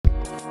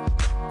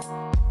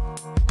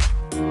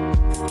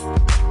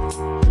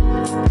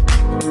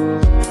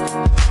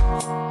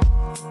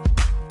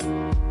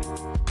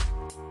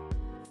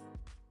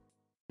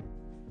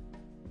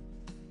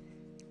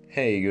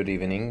Hey, good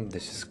evening.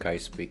 This is Kai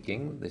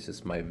speaking. This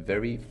is my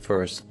very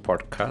first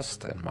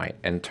podcast in my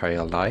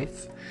entire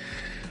life.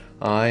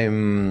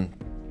 I'm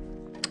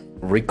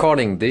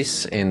recording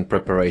this in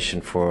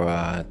preparation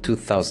for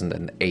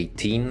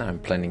 2018. I'm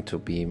planning to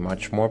be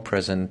much more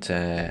present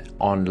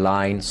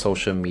online,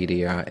 social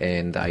media,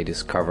 and I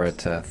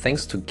discovered,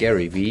 thanks to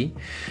Gary Vee,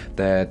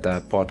 that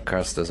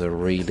podcast is a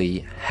really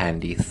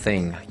handy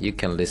thing. You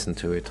can listen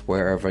to it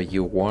wherever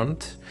you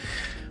want.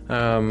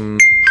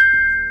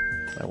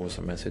 That was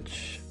a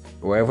message.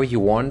 Wherever you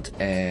want,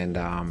 and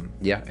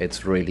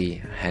it's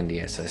really handy,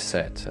 as I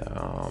said.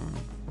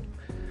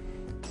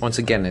 Once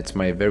again, it's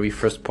my very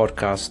first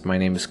podcast. My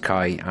name is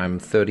Kai. I'm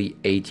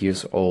 38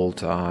 years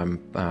old. I'm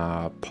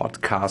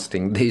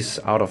podcasting this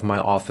out of my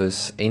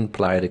office in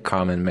Playa del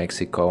Carmen,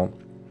 Mexico,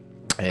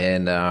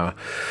 and I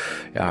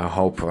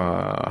hope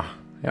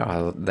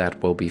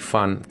that will be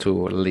fun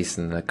to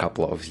listen in a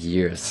couple of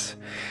years.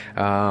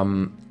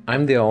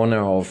 I'm the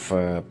owner of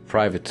a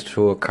private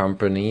tour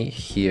company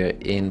here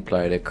in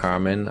Playa del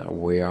Carmen.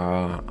 We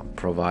are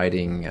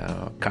providing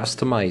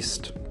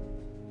customized,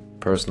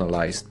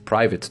 personalized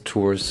private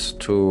tours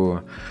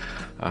to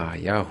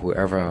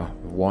whoever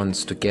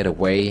wants to get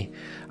away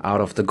out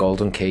of the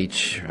golden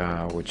cage,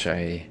 which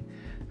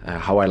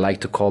how I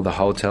like to call the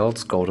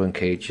hotels, golden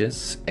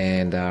cages.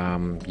 And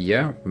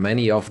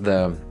many of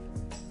the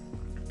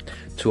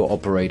tour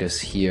operators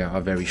here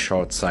are very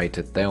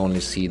short-sighted. They only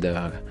see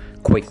the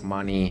quick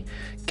money,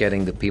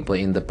 getting the people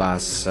in the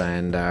bus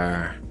and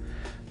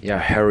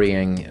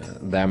hurrying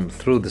them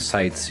through the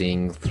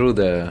sightseeing, through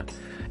the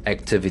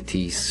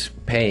activities,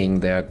 paying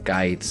their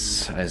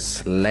guides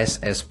as less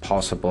as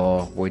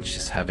possible, which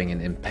is having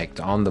an impact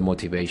on the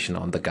motivation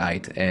on the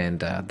guide, and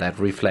that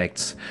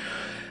reflects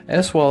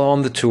as well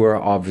on the tour,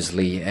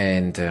 obviously.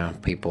 And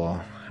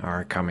people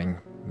are coming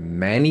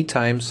many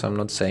times. I'm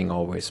not saying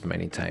always,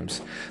 many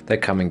times. They're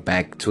coming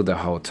back to the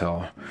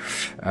hotel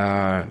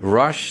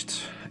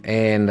rushed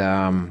and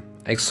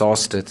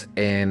exhausted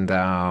and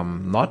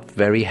not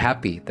very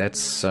happy.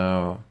 That's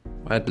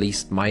at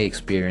least my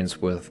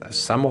experience with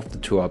some of the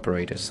tour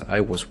operators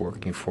I was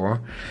working for,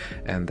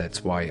 and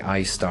that's why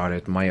I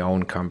started my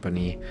own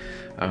company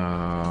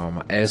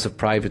as a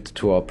private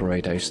tour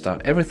operator.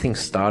 Everything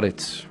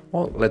started,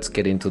 well, let's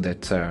get into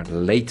that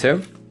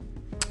later.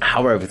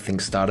 How everything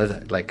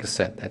started, like I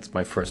said, that's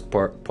my first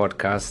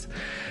podcast.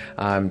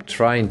 I'm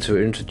trying to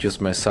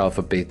introduce myself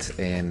a bit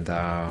and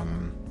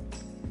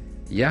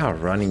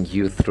running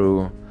you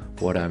through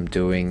what I'm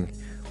doing,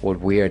 what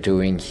we are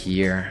doing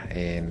here,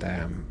 and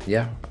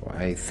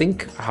I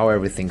think how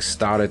everything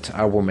started.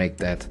 I will make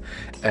that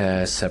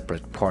a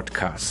separate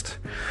podcast.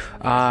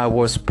 I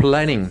was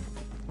planning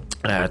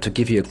to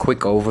give you a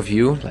quick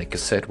overview. Like I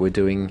said, we're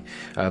doing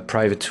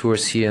private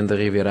tours here in the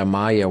Riviera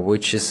Maya,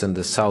 which is in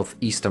the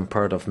southeastern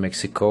part of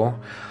Mexico.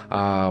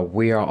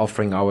 We are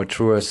offering our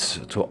tours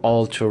to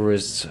all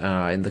tourists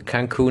in the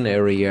Cancun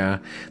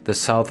area, the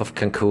south of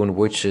Cancun,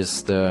 which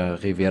is the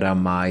Riviera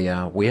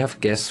Maya. We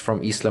have guests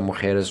from Isla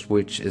Mujeres,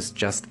 which is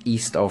just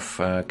east of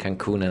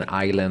Cancun, an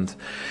island.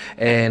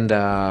 And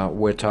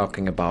we're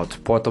talking about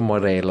Puerto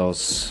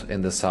Morelos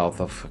in the south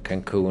of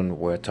Cancun.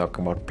 We're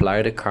talking about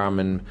Playa del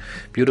Carmen,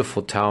 beautiful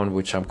town,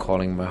 which I'm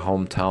calling my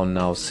hometown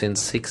now since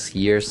 6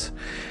 years.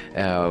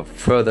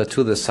 Further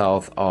to the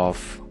south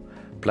of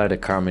Playa del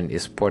Carmen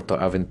is Puerto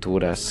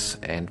Aventuras,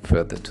 and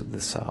further to the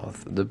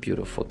south, the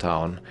beautiful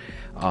town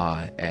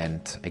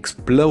and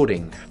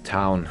expanding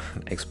town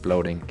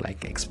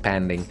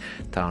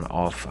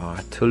of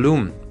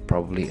Tulum.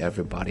 Probably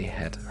everybody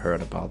had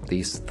heard about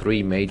these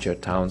three major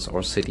towns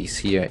or cities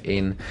here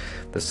in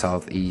the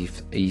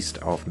southeast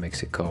of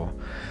Mexico: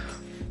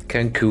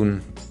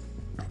 Cancun,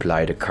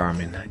 Playa del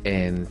Carmen,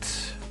 and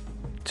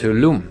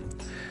Tulum.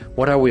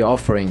 What are we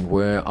offering?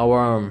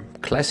 Our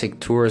classic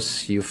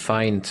tours you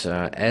find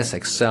as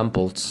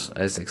example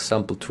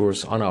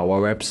tours on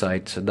our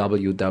website,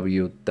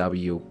 www.k.tours.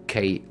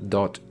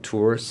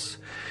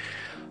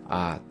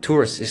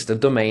 Tours is the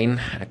domain.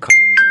 A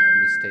common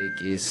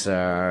mistake is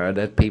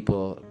that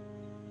people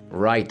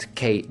write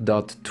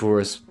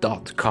k.tours.com.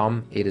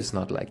 It is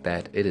not like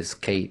that. It is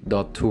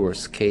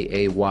k.tours,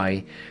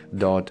 K-A-Y.tours.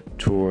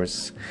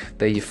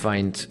 There you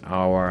find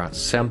our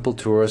sample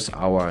tours,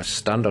 our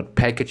standard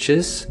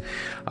packages,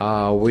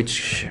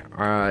 which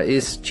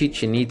is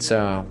Chichen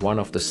Itza, one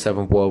of the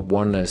 7 world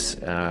wonders.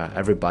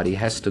 Everybody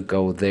has to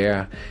go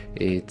there.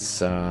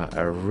 It's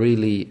a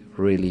really,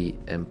 really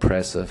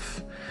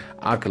impressive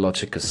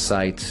archaeological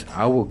site.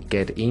 I will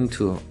get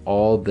into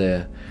all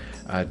the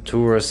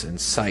tours and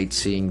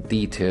sightseeing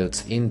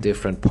details in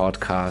different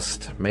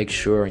podcasts. Make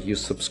sure you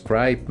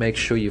subscribe, make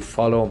sure you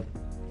follow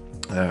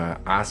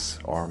us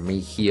or me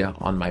here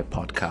on my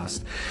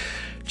podcast.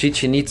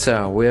 Chichen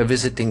Itza, we're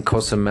visiting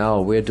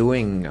Cozumel, we're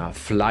doing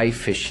fly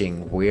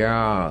fishing, we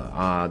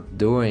are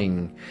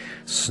doing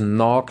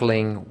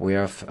snorkeling, we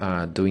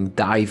are doing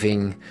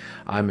diving.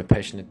 I'm a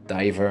passionate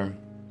diver.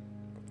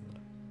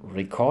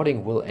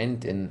 Recording will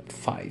end in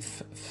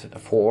 5,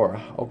 4.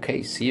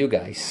 Okay, see you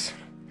guys.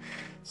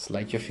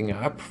 Slide your finger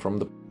up from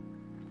the...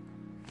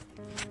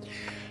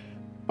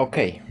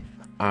 Okay,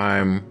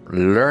 I'm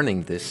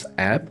learning this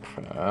app.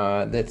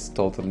 That's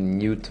totally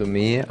new to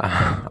me.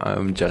 I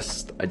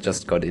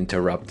just got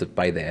interrupted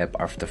by the app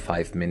after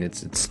 5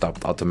 minutes. It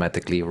stopped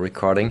automatically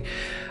recording.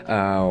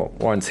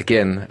 Once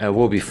again, it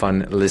will be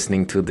fun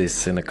listening to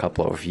this in a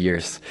couple of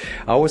years.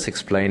 I was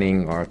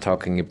explaining or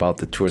talking about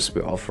the tours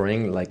we're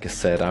offering. Like I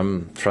said,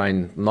 I'm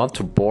trying not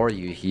to bore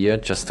you here.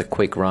 Just a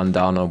quick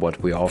rundown on what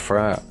we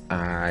offer.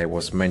 I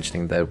was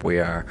mentioning that we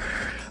are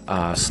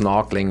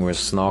snorkeling. We're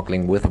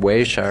snorkeling with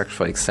whale sharks,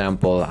 for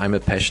example. I'm a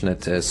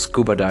passionate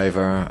scuba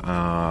diver.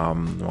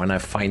 When I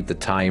find the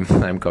time,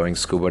 I'm going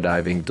scuba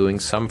diving, doing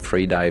some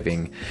free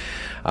diving.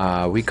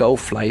 We go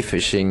fly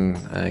fishing.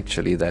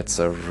 Actually, that's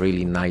a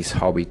really nice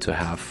hobby to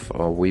have.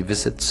 We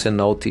visit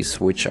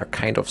cenotes, which are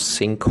kind of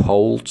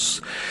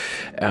sinkholes,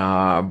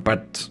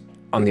 but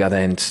on the other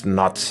hand,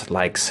 not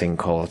like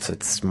sinkholes.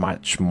 It's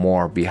much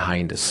more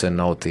behind a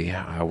cenote.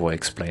 I will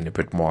explain a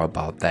bit more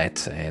about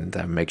that, and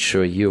make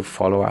sure you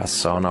follow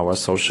us on our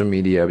social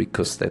media,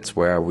 because that's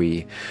where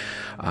we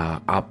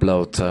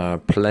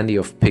upload plenty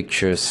of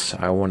pictures.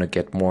 I want to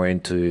get more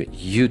into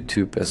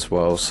YouTube as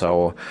well,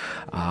 so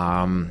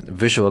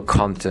visual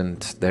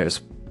content, there's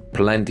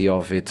plenty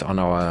of it on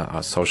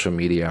our social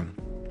media.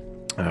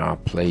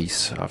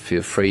 Please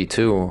feel free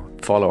to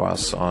follow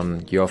us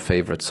on your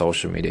favorite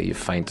social media. You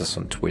find us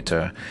on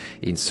Twitter,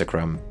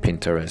 Instagram,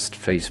 Pinterest,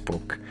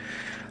 Facebook,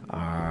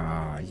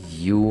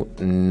 you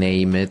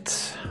name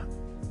it.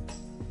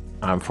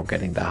 I'm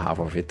forgetting the half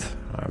of it.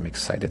 I'm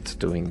excited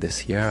doing this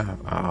here.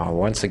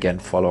 Once again,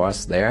 follow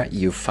us there.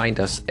 You find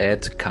us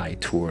at Kai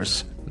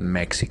Tours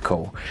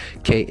Mexico,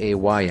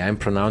 K-A-Y. I'm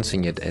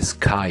pronouncing it as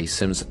Kai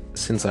since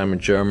I'm a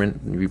German.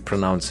 We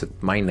pronounce it,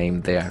 my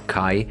name there,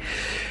 Kai.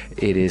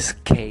 It is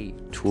K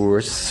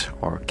Tours,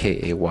 or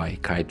K-A-Y,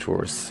 Kai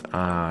Tours.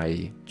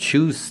 I've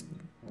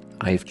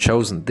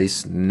chosen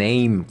this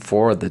name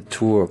for the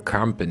tour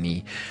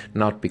company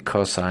not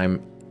because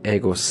I'm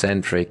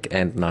egocentric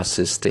and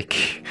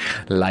narcissistic,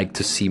 like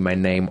to see my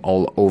name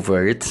all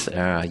over it.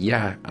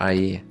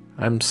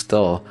 I'm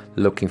still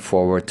looking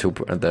forward to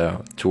the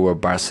tour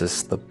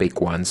buses, the big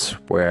ones,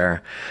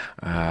 where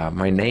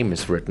my name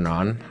is written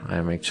on.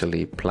 I'm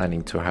actually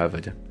planning to have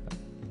it,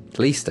 at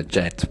least a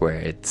jet where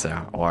it's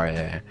or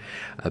a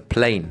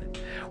plane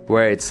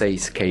where it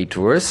says K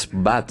Tours.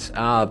 But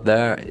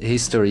the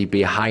history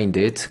behind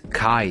it,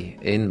 Kai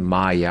in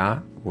Maya,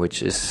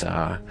 which is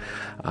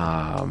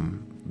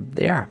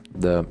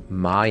the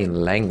Mayan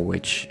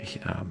language,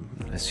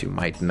 as you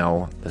might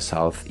know, the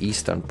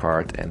southeastern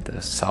part and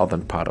the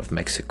southern part of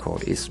Mexico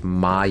is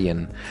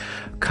Mayan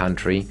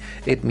country.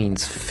 It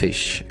means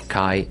fish.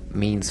 Kai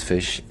means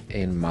fish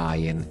in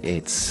Mayan.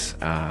 It's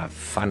a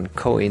fun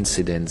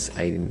coincidence.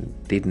 I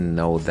didn't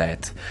know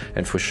that,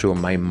 and for sure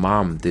my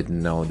mom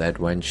didn't know that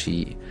when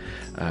she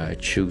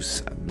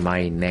chose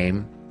my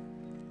name.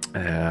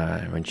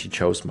 I'm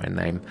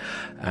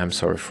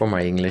sorry for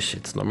my English,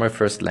 it's not my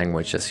first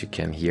language, as you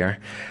can hear.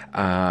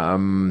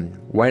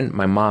 When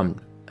my mom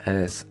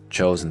has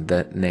chosen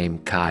the name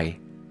Kai,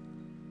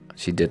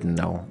 she didn't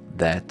know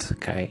that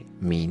Kai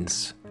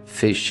means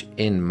fish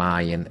in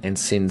Mayan, and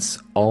since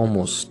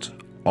almost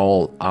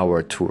all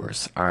our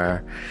tours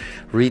are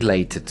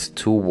related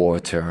to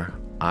water,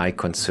 I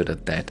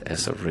considered that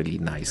as a really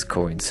nice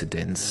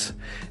coincidence,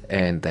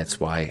 and that's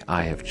why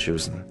I have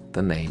chosen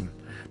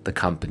the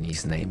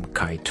company's name,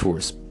 Kai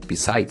Tours.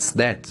 Besides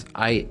that,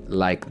 I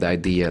like the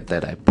idea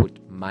that I put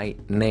my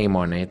name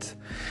on it,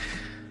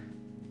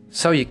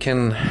 so you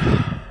can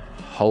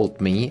hold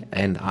me,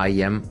 and I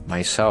am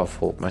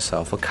hold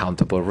myself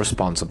accountable,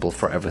 responsible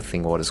for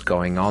everything what is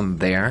going on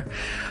there.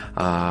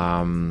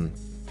 I'm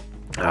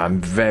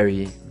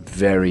very,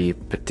 very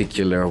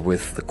particular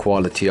with the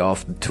quality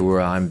of the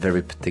tour. I'm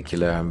very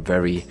particular, I'm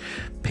very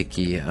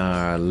picky,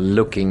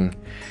 looking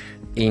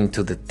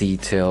into the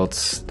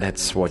details.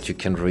 That's what you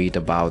can read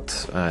about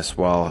as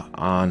well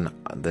on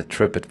the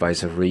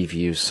TripAdvisor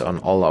reviews, on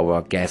all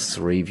our guests'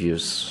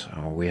 reviews.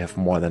 We have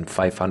more than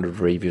 500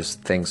 reviews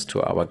thanks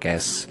to our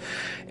guests,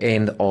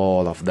 and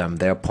all of them,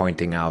 they're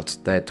pointing out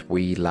that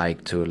we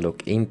like to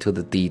look into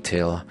the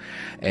detail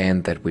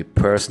and that we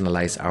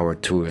personalize our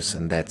tours,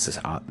 and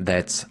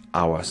that's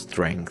our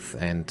strength.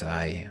 And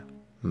I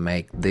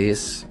make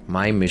this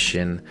my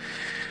mission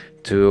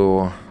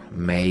to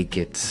make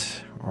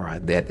it, or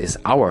that is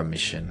our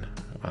mission,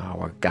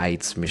 our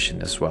guide's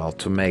mission as well,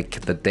 to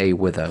make the day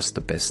with us the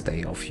best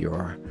day of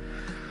your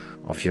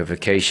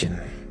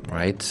vacation,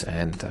 right?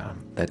 And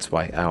that's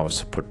why I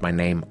also put my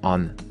name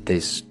on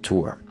this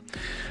tour.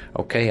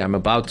 Okay, I'm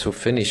about to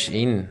finish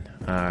in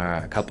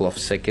a couple of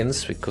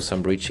seconds because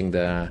I'm reaching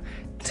the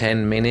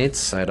 10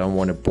 minutes. I don't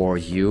want to bore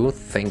you.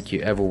 Thank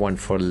you everyone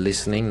for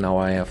listening. Now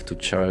I have to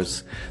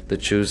choose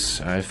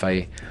if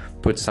I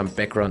put some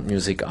background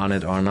music on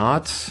it or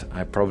not.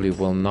 I probably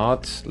will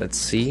not. Let's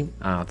see.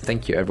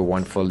 Thank you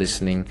everyone for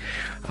listening.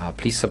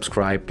 Please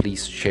subscribe,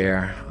 please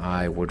share.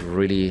 I would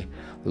really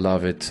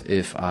love it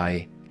if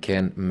I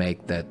can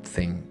make that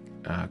thing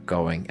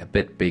going a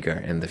bit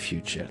bigger in the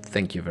future.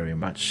 Thank you very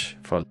much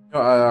for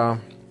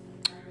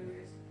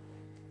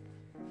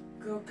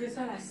Creo que es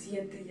a las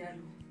 7 y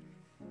algo.